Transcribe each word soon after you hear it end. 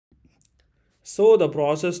So the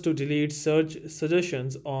process to delete search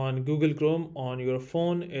suggestions on Google Chrome on your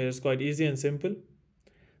phone is quite easy and simple.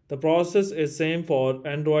 The process is same for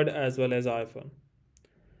Android as well as iPhone.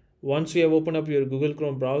 Once you have opened up your Google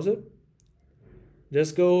Chrome browser,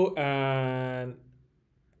 just go and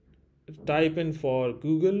type in for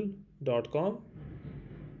google.com,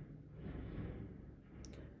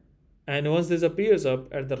 and once this appears up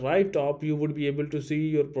at the right top you would be able to see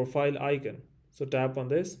your profile icon. So tap on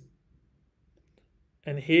this,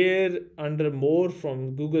 and here under more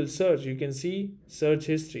from Google search you can see search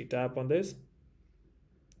history. Tap on this,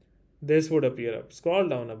 this would appear up. Scroll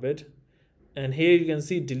down a bit, and here you can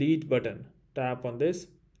see delete button. Tap on this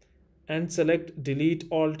and select delete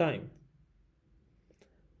all time.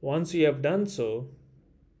 Once you have done so,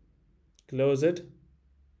 close it,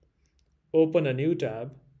 open a new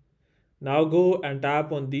tab. Now go and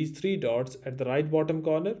tap on these three dots at the right bottom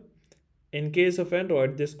corner. In case of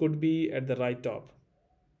Android, this could be at the right top.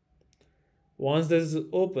 Once this is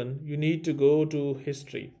open, you need to go to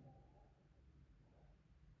history.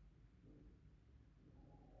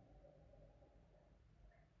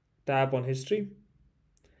 Tap on history.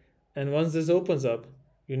 And once this opens up,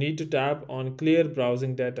 you need to tap on clear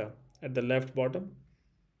browsing data at the left bottom.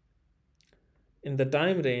 In the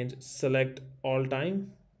time range, select all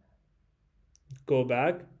time. Go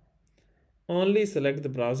back. Only select the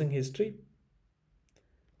browsing history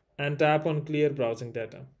and tap on clear browsing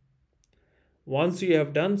data. Once you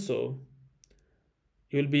have done so,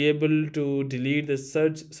 you'll be able to delete the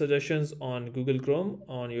search suggestions on Google Chrome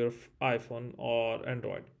on your iPhone or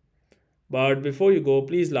Android. But before you go,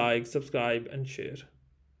 please like, subscribe, and share.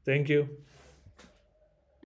 Thank you.